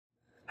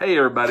Hey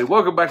everybody,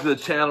 welcome back to the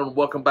channel and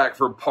welcome back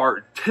for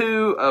part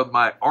 2 of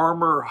my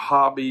Armor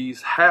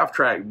Hobbies Half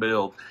Track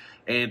build.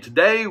 And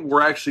today we're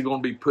actually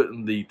going to be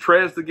putting the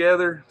treads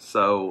together,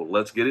 so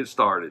let's get it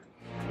started.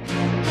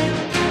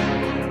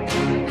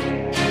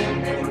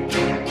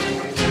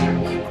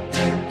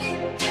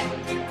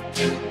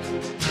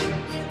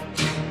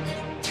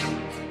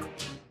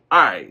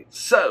 Alright,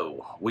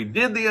 so we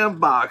did the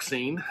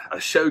unboxing. I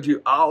showed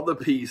you all the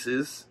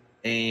pieces,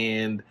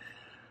 and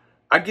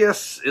I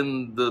guess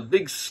in the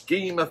big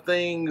scheme of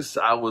things,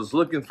 I was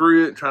looking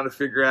through it, trying to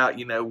figure out,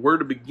 where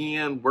to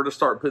begin, where to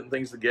start putting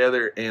things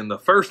together. And the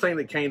first thing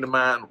that came to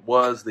mind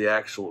was the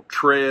actual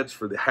treads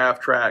for the half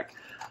track.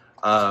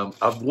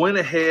 I've went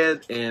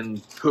ahead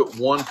and put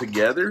one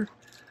together,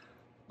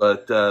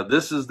 but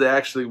this is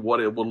actually what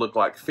it will look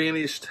like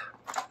finished.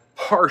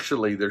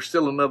 Partially, there's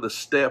still another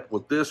step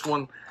with this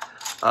one,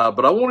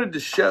 but I wanted to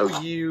show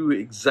you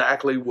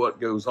exactly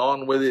what goes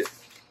on with it.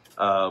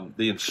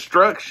 The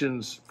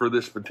instructions for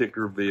this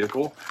particular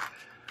vehicle,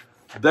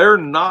 they're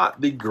not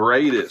the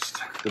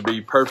greatest, to be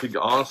perfectly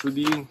honest with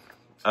you.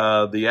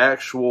 The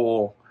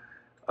actual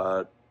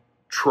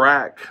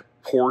track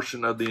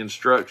portion of the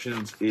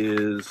instructions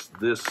is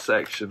this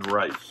section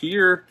right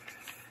here,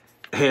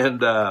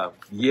 and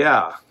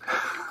yeah,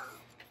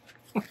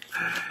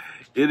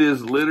 it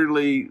is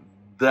literally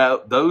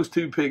those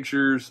two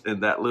pictures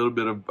and that little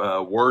bit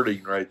of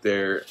wording right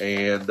there,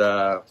 and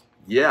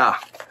yeah.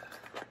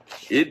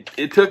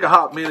 It took a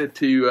hot minute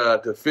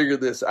to figure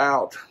this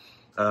out,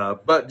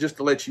 but just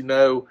to let you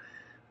know,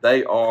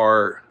 they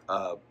are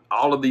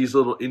all of these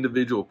little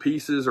individual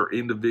pieces or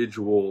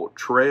individual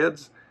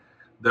treads.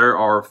 There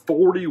are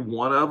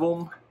 41 of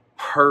them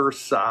per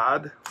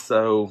side,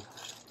 so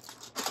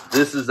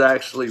this is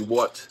actually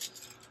what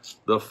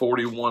the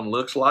 41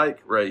 looks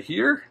like right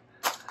here.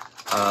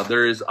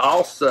 There is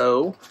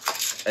also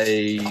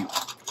a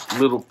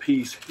little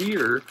piece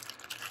here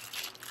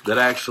that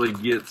actually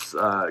gets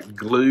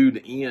glued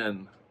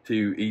in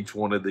to each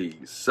one of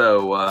these.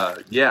 So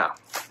yeah,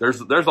 there's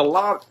a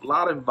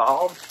lot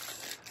involved.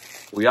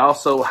 We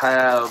also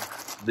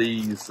have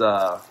these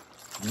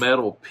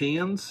metal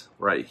pins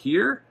right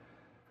here.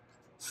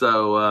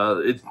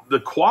 So the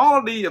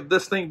quality of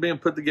this thing being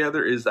put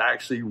together is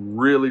actually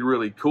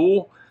really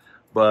cool.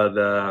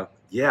 But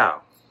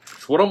yeah,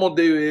 so what I'm gonna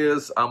do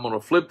is I'm gonna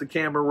flip the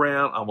camera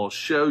around. I'm gonna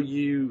show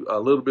you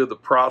a little bit of the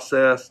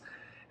process.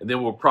 And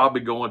then we'll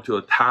probably go into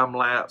a time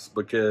lapse,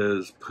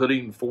 because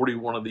putting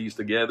 41 of these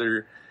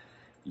together,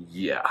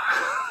 yeah.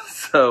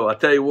 So I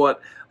tell you what,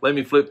 let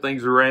me flip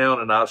things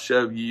around and I'll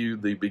show you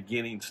the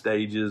beginning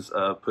stages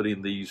of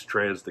putting these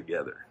treads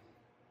together.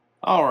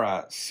 All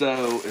right,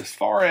 so as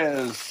far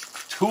as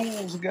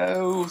tools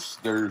goes,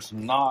 there's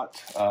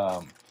not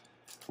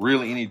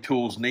really any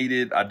tools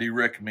needed. I do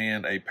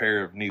recommend a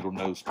pair of needle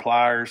nose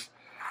pliers.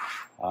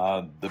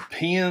 The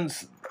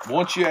pins,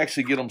 once you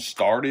actually get them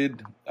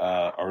started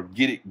or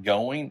get it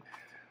going,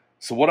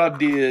 so what I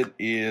did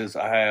is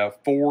I have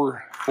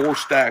four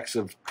stacks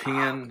of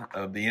 10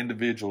 of the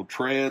individual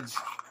treads.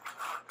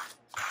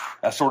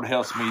 That sort of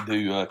helps me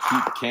to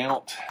keep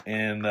count,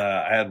 and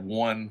I had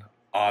one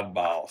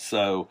oddball.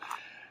 So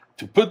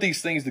to put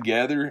these things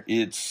together,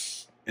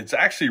 it's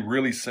actually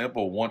really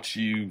simple once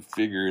you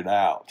figure it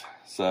out.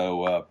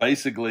 So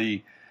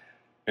basically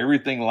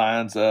everything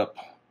lines up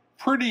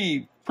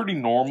pretty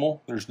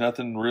normal. There's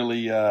nothing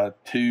really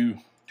too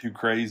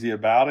crazy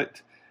about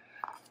it.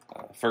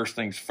 First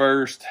things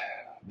first,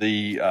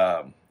 the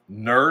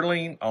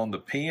knurling on the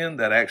pin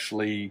that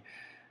actually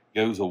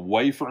goes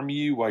away from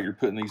you while you're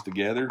putting these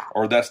together,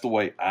 or that's the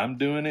way I'm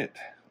doing it,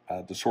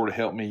 to sort of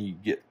help me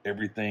get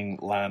everything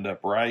lined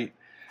up right.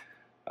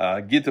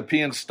 Get the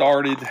pin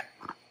started,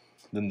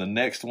 then the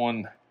next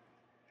one,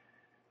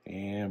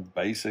 and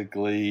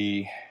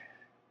basically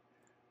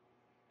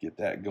get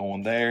that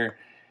going there.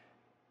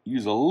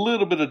 Use a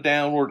little bit of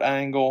downward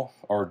angle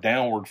or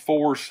downward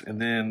force,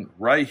 and then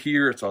right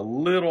here it's a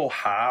little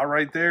high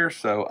right there,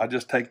 so I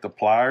just take the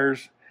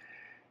pliers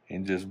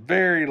and just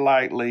very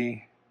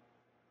lightly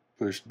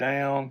push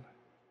down,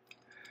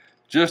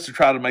 just to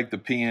try to make the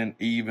pin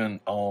even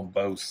on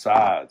both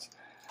sides.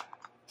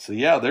 So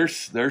yeah,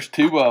 there's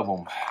two of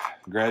them.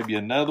 Grab you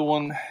another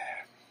one.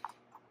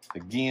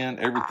 Again,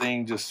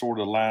 everything just sort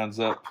of lines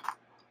up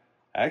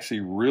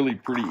actually really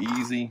pretty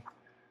easy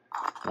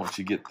once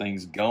you get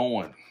things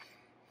going.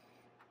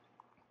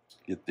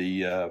 Get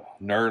the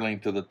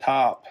knurling to the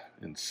top,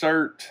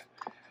 insert,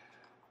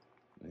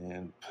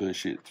 and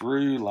push it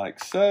through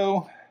like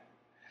so.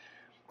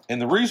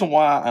 And the reason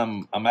why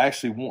I'm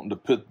actually wanting to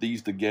put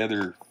these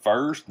together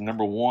first,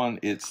 number one,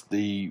 it's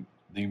the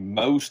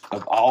most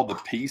of all the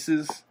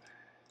pieces.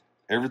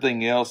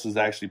 Everything else is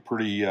actually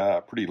pretty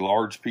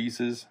large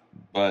pieces,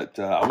 but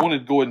I wanted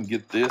to go ahead and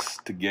get this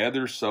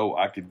together so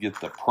I could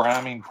get the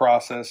priming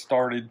process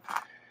started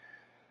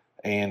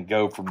and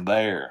go from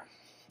there.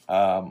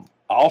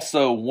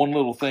 Also, one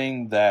little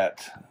thing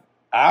that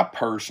I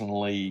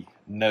personally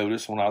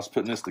noticed when I was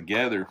putting this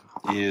together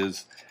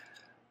is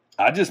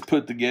I just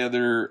put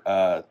together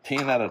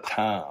 10 at a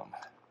time.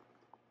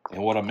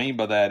 And what I mean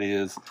by that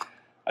is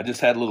I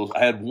just had I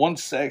had one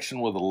section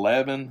with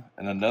 11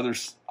 and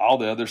all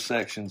the other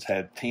sections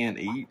had 10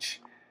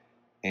 each.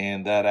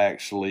 And that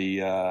actually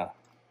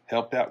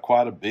helped out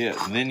quite a bit.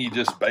 And then you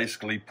just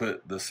basically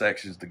put the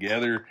sections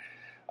together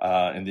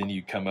and then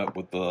you come up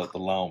with the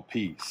long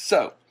piece.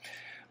 So,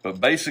 but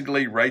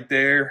basically right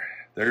there,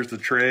 there's the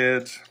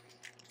treads.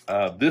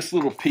 This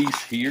little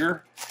piece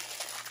here,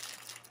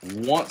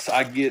 once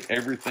I get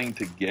everything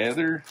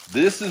together,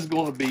 this is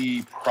going to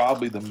be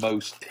probably the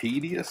most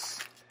tedious.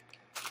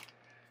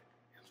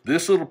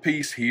 This little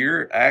piece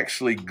here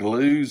actually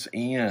glues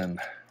in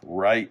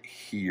right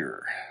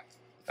here.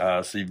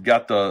 So you've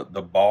got the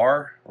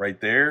bar right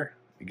there.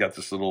 You got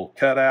this little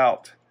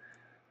cutout.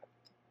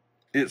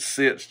 It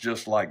sits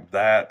just like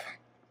that.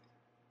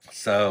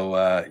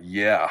 So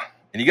yeah,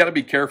 and you got to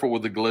be careful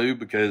with the glue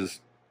because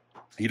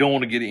you don't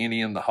want to get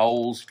any in the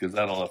holes because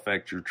that'll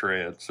affect your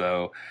tread.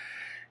 So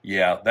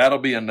yeah, that'll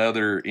be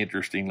another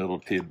interesting little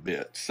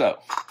tidbit. So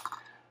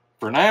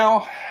for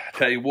now,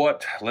 tell you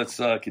what, let's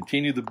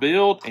continue the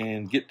build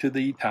and get to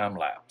the time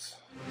lapse.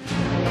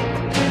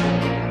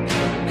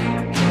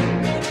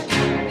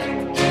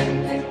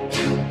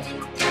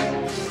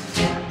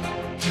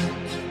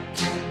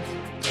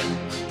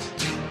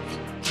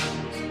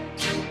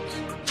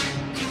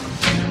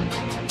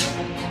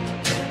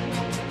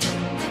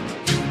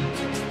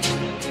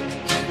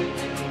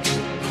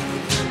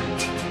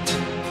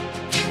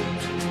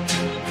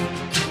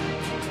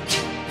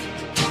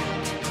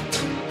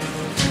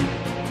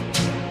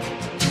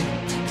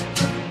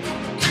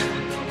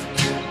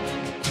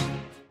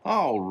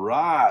 All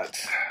right,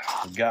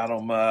 got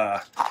them.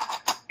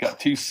 Got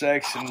two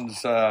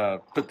sections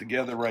put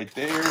together right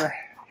there.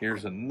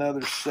 Here's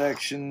another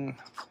section,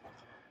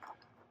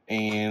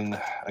 and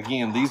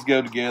again, these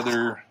go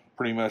together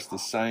pretty much the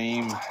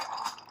same.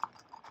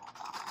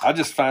 I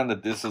just find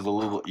that this is a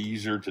little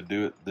easier to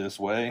do it this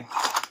way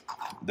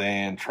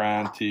than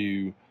trying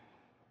to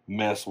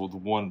mess with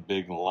one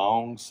big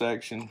long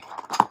section.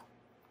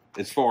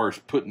 As far as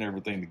putting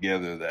everything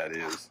together, that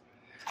is.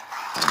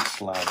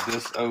 Slide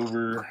this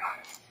over,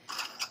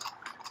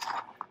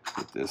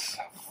 get this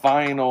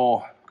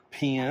final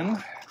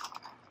pin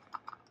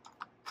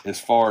as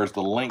far as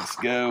the lengths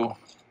go,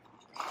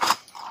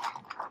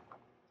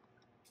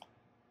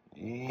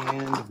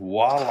 and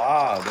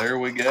voila, there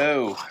we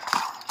go.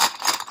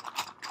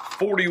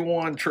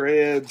 41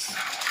 treads,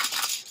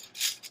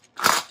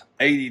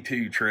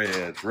 82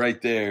 treads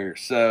right there.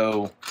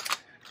 So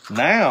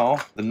now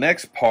the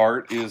next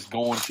part is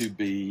going to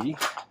be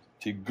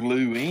to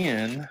glue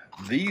in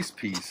these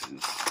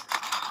pieces.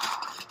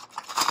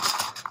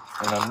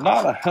 And I'm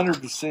not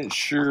 100%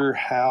 sure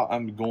how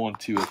I'm going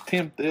to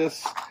attempt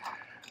this.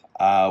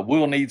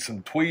 We'll need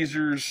some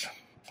tweezers.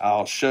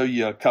 I'll show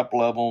you a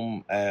couple of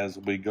them as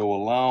we go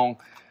along.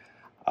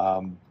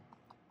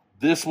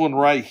 This one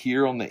right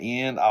here on the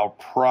end, I'll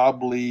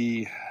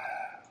probably,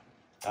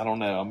 I don't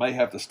know, I may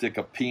have to stick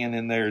a pin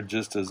in there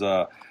just as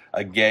a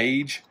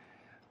gauge.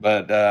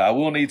 But I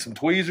will need some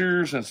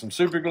tweezers and some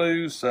super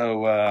glue,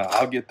 so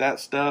I'll get that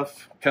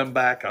stuff. Come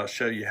back, I'll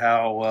show you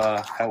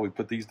how we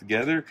put these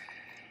together,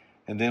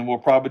 and then we'll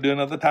probably do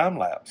another time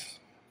lapse.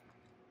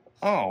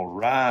 All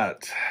right,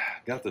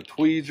 got the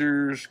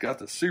tweezers, got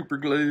the super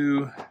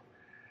glue,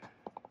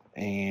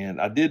 and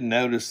I did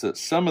notice that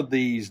some of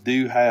these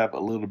do have a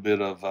little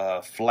bit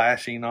of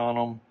flashing on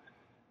them.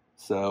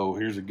 So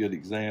here's a good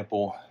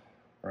example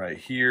right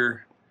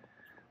here.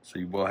 So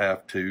you will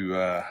have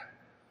to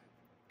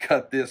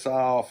cut this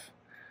off.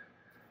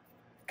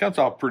 Comes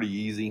off pretty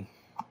easy.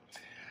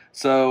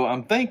 So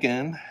I'm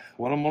thinking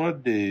what I'm going to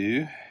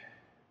do,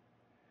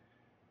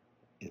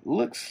 it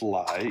looks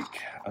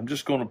like I'm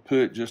just going to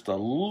put just a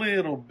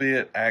little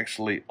bit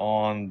actually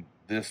on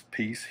this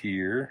piece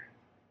here,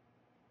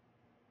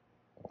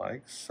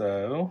 like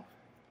so.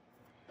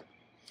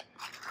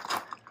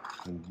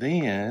 And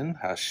then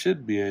I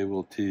should be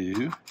able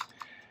to,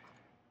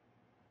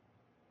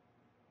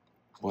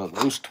 well,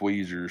 those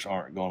tweezers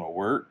aren't going to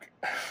work.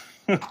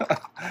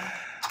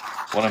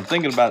 What I'm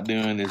thinking about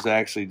doing is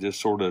actually just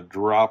sort of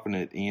dropping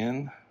it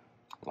in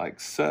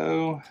like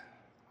so.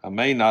 I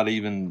may not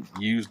even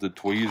use the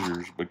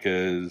tweezers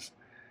because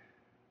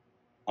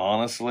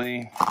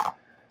honestly,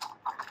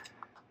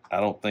 I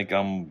don't think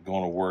I'm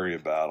going to worry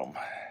about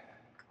them.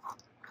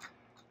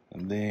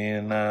 And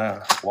then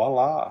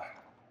voila.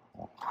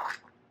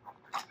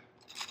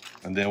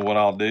 And then what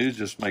I'll do is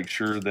just make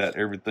sure that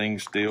everything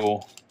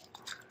still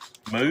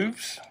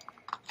moves.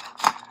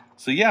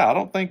 So yeah, I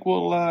don't think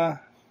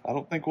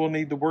we'll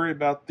need to worry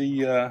about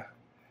the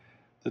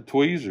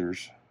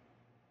tweezers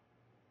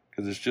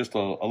because it's just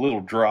a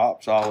little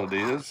drops, all it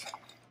is.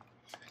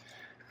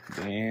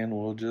 Then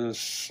we'll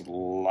just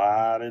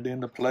slide it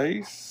into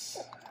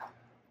place,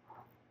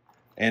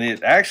 and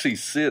it actually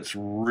sits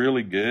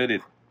really good.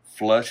 It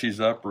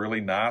flushes up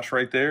really nice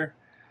right there.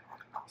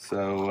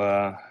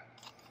 So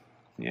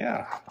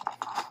yeah,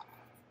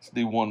 let's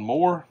do one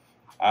more.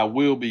 I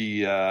will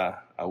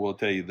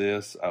tell you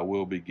this, I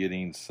will be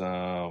getting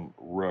some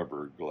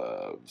rubber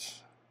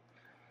gloves.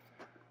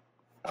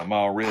 I'm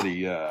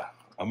already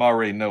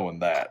knowing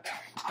that.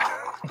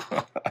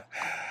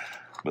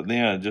 But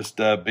then just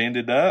bend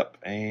it up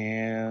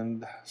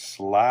and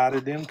slide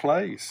it in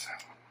place.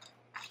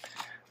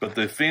 But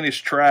the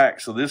finished track,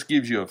 so this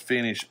gives you a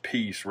finished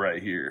piece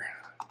right here.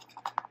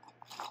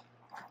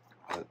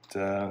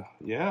 But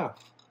yeah,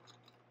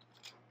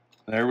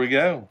 there we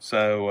go.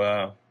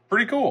 So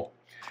pretty cool.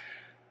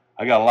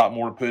 I got a lot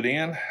more to put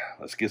in.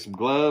 Let's get some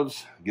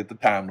gloves, get the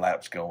time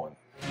lapse going.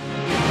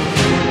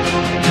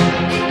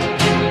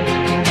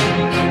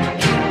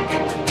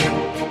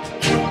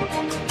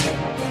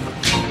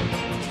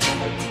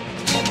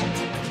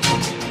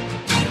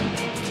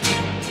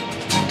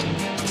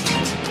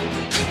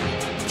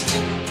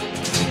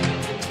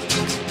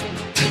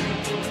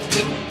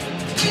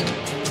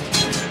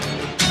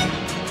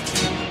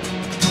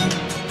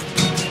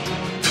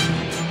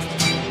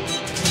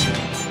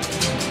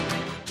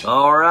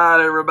 All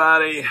right,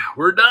 everybody,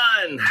 we're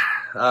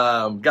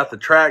done. Got the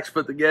tracks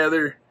put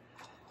together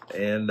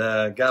and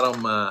got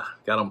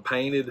them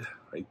painted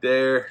right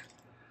there.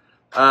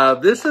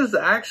 This is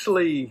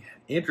actually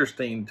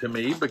interesting to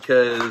me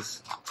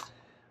because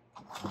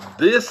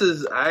this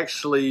is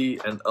actually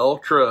an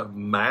ultra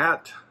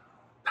matte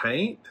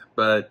paint,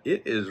 but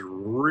it is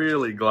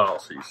really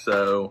glossy.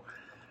 So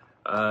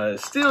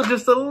still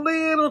just a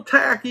little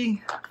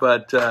tacky,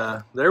 but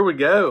there we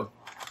go.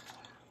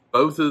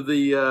 Both of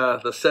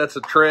the sets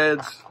of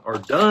treads are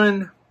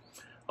done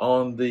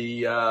on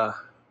the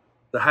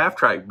half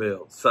track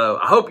build. So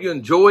I hope you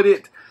enjoyed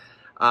it.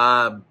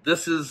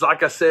 This is,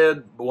 like I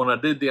said, when I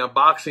did the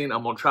unboxing,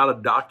 I'm gonna try to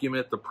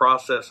document the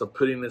process of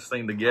putting this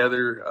thing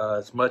together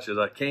as much as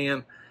I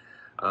can.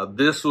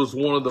 This was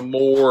one of the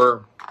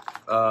more,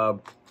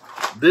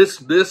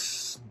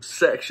 this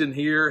section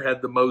here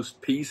had the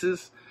most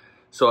pieces.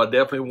 So I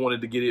definitely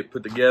wanted to get it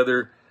put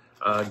together,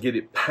 get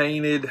it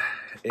painted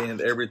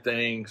and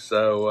everything.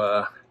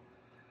 So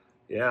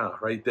yeah,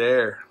 right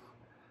there.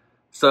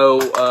 So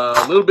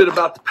a little bit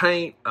about the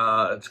paint.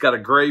 It's got a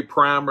gray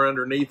primer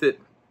underneath it,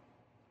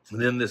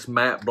 and then this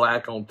matte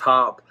black on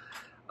top.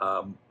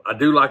 I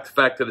do like the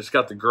fact that it's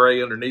got the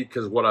gray underneath,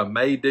 because what I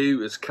may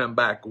do is come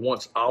back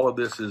once all of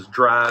this is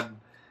dried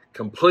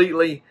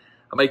completely.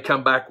 I may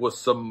come back with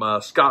some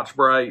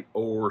Scotch-Brite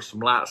or some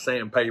light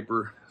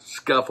sandpaper,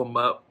 scuff them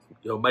up,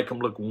 make them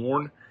look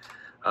worn.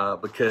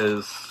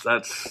 Because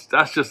that's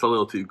just a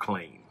little too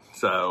clean.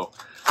 So,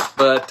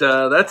 but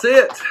that's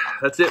it.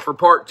 That's it for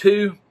part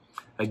 2.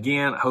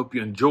 Again, I hope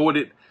you enjoyed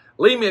it.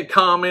 Leave me a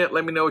comment.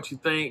 Let me know what you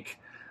think.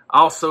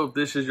 Also, if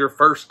this is your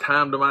first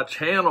time to my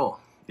channel,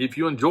 if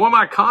you enjoy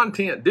my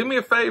content, do me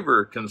a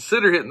favor.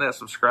 Consider hitting that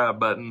subscribe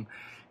button.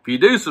 If you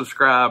do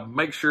subscribe,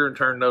 make sure and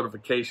turn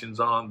notifications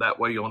on. That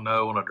way you'll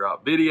know when I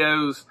drop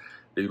videos,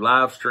 do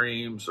live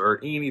streams, or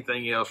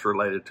anything else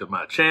related to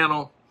my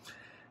channel.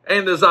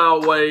 And as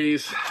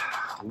always,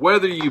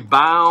 whether you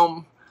buy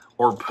them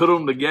or put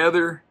them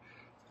together,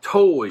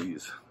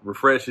 toys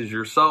refreshes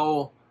your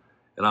soul,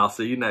 and I'll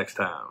see you next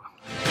time.